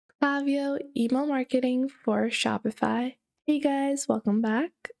Klaviyo email marketing for Shopify. Hey guys, welcome back.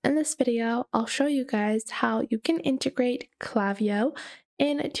 In this video, I'll show you guys how you can integrate Klaviyo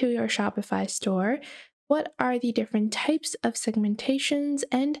into your Shopify store. What are the different types of segmentations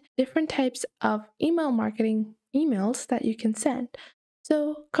and different types of email marketing emails that you can send?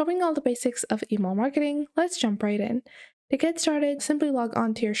 So, covering all the basics of email marketing, let's jump right in. To get started, simply log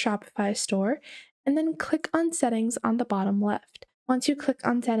on to your Shopify store and then click on Settings on the bottom left. Once you click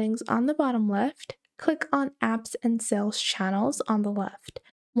on Settings on the bottom left, click on Apps and Sales Channels on the left.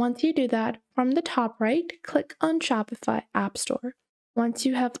 Once you do that, from the top right, click on Shopify App Store. Once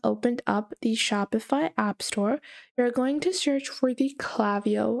you have opened up the Shopify App Store, you're going to search for the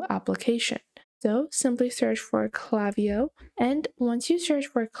Klaviyo application. So simply search for Klaviyo, and once you search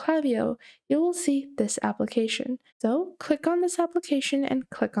for Klaviyo, you will see this application. So click on this application and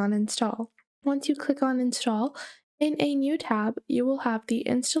click on Install. Once you click on Install, in a new tab, you will have the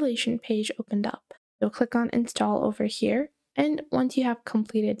installation page opened up. You'll click on Install over here, and once you have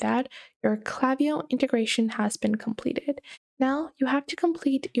completed that, your Klaviyo integration has been completed. Now you have to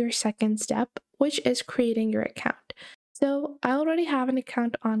complete your second step, which is creating your account. So I already have an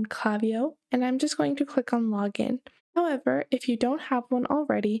account on Klaviyo, and I'm just going to click on Login. However, if you don't have one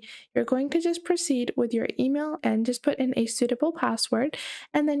already, you're going to just proceed with your email and just put in a suitable password,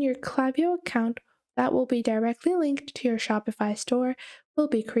 and then your Klaviyo account that will be directly linked to your Shopify store will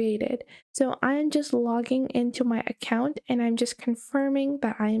be created. So I am just logging into my account and I'm just confirming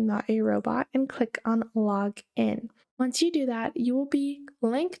that I am not a robot and click on Log In. Once you do that, you will be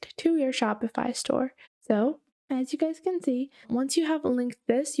linked to your Shopify store. So as you guys can see, once you have linked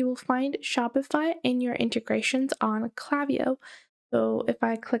this, you will find Shopify in your integrations on Klaviyo. So if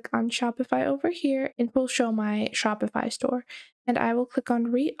I click on Shopify over here, it will show my Shopify store. And I will click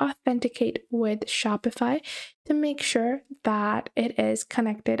on Re-authenticate with Shopify to make sure that it is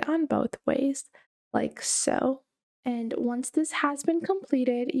connected on both ways, like so. And once this has been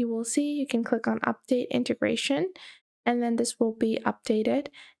completed, you will see you can click on Update Integration, and then this will be updated.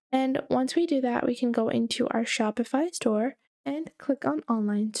 And once we do that, we can go into our Shopify store and click on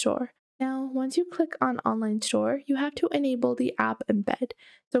Online Store. Now, once you click on Online Store, you have to enable the app embed.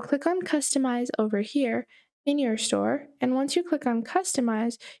 So click on Customize over here in your store. And once you click on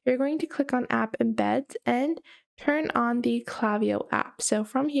Customize, you're going to click on App Embeds and turn on the Klaviyo app. So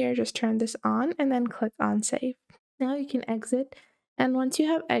from here, just turn this on and then click on Save. Now you can exit. And once you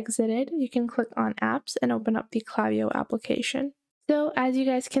have exited, you can click on Apps and open up the Klaviyo application. So as you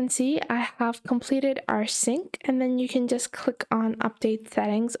guys can see, I have completed our sync, and then you can just click on Update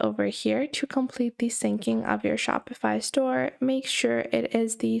Settings over here to complete the syncing of your Shopify store. Make sure it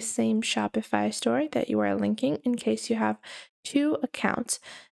is the same Shopify store that you are linking in case you have two accounts.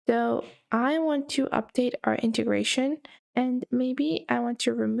 So I want to update our integration, and maybe I want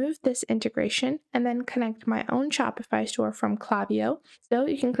to remove this integration and then connect my own Shopify store from Klaviyo. So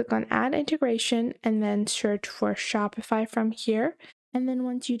you can click on Add Integration and then search for Shopify from here. And then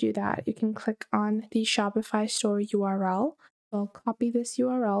once you do that, you can click on the Shopify store URL. I'll copy this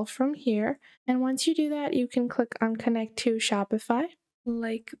URL from here. And once you do that, you can click on Connect to Shopify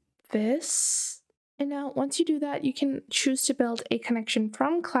like this. And now, once you do that, you can choose to build a connection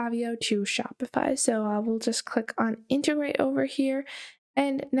from Klaviyo to Shopify. So I will just click on Integrate over here.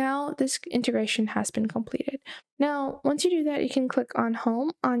 And now this integration has been completed. Now, once you do that, you can click on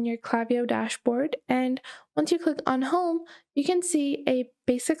Home on your Klaviyo dashboard. And once you click on Home, you can see a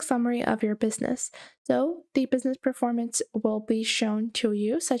basic summary of your business. So the business performance will be shown to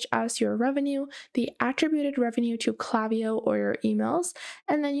you, such as your revenue, the attributed revenue to Klaviyo or your emails,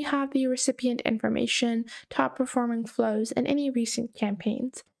 and then you have the recipient information, top performing flows, and any recent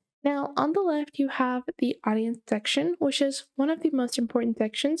campaigns. Now, on the left, you have the audience section, which is one of the most important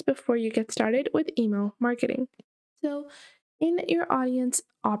sections before you get started with email marketing. So in your audience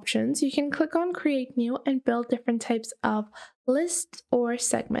options, you can click on Create New and build different types of lists or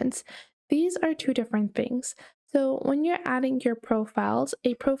segments. These are two different things. So when you're adding your profiles,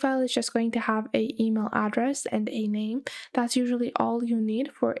 a profile is just going to have an email address and a name. That's usually all you need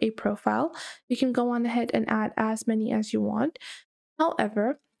for a profile. You can go on ahead and add as many as you want.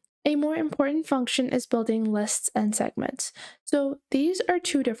 However, a more important function is building lists and segments. So these are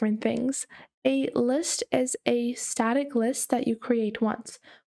two different things. A list is a static list that you create once.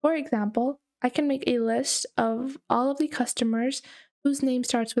 For example, I can make a list of all of the customers whose name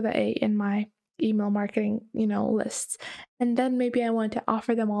starts with an A in my email marketing, lists. And then maybe I want to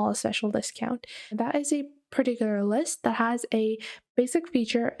offer them all a special discount. That is a particular list that has a basic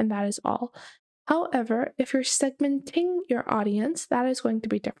feature, and that is all. However, if you're segmenting your audience, that is going to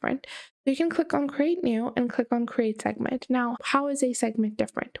be different. So you can click on Create New and click on Create Segment. Now, how is a segment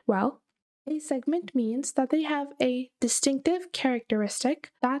different? Well, a segment means that they have a distinctive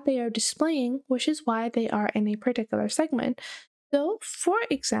characteristic that they are displaying, which is why they are in a particular segment. So, for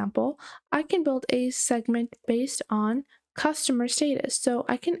example, I can build a segment based on customer status. So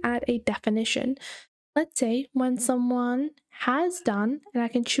I can add a definition. Let's say when someone has done, and I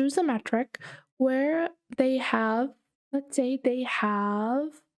can choose a metric where they have, let's say they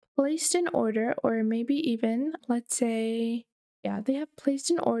have placed an order, or maybe even, let's say, yeah, they have placed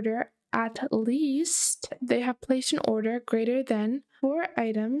an order at least, they have placed an order greater than 4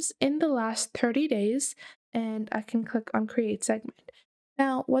 items in the last 30 days, and I can click on Create Segment.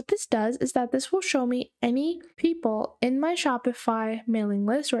 Now, what this does is that this will show me any people in my Shopify mailing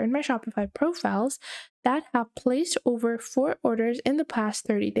list or in my Shopify profiles that have placed over 4 orders in the past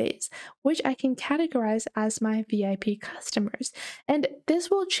 30 days, which I can categorize as my VIP customers. And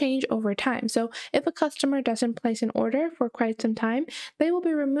this will change over time. So if a customer doesn't place an order for quite some time, they will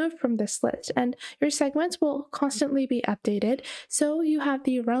be removed from this list, and your segments will constantly be updated so you have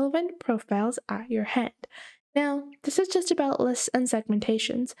the relevant profiles at your hand. Now, this is just about lists and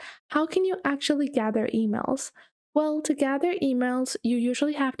segmentations. How can you actually gather emails? Well, to gather emails, you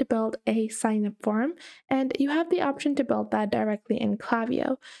usually have to build a sign-up form, and you have the option to build that directly in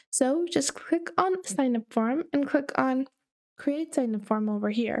Klaviyo. So just click on Sign-up Form and click on Create Sign-up Form over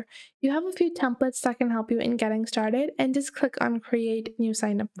here. You have a few templates that can help you in getting started, and just click on Create New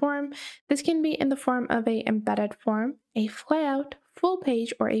Sign-up Form. This can be in the form of an embedded form, a flyout, full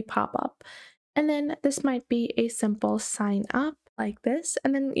page, or a pop-up. And then this might be a simple sign up like this,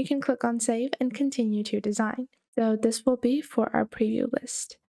 and then you can click on Save and continue to design. So this will be for our preview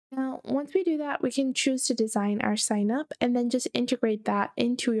list. Now, once we do that, we can choose to design our sign up and then just integrate that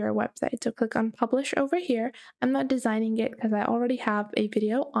into your website. So click on Publish over here. I'm not designing it because I already have a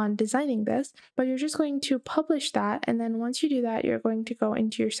video on designing this, but you're just going to publish that. And then once you do that, you're going to go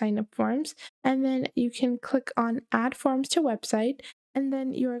into your sign up forms, and then you can click on Add Forms to Website. And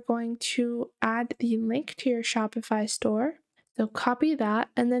then you're going to add the link to your Shopify store. So copy that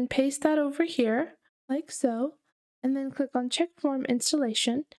and then paste that over here like so. And then click on Check Form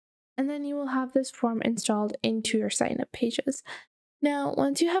Installation. And then you will have this form installed into your sign-up pages. Now,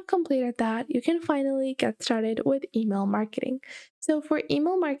 once you have completed that, you can finally get started with email marketing. So for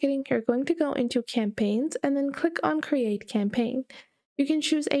email marketing, you're going to go into Campaigns and then click on Create Campaign. You can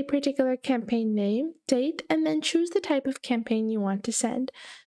choose a particular campaign name, date, and then choose the type of campaign you want to send.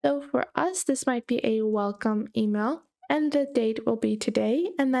 So for us, this might be a welcome email, and the date will be today,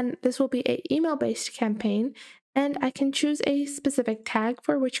 and then this will be an email-based campaign, and I can choose a specific tag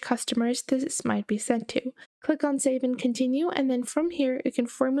for which customers this might be sent to. Click on Save and Continue, and then from here, you can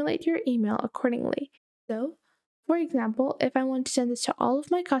formulate your email accordingly. So, for example, if I want to send this to all of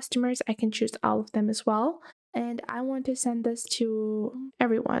my customers, I can choose all of them as well. And I want to send this to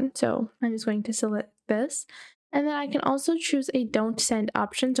everyone. So I'm just going to select this. And then I can also choose a don't send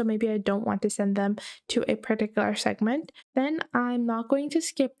option. So maybe I don't want to send them to a particular segment. Then I'm not going to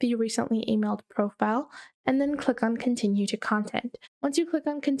skip the recently emailed profile, and then click on Continue to Content. Once you click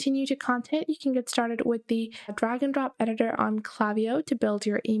on Continue to Content, you can get started with the drag and drop editor on Klaviyo to build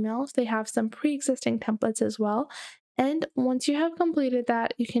your emails. They have some pre-existing templates as well. And once you have completed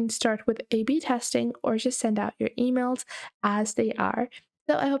that, you can start with A/B testing or just send out your emails as they are.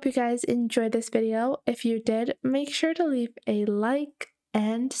 So I hope you guys enjoyed this video. If you did, make sure to leave a like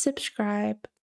and subscribe.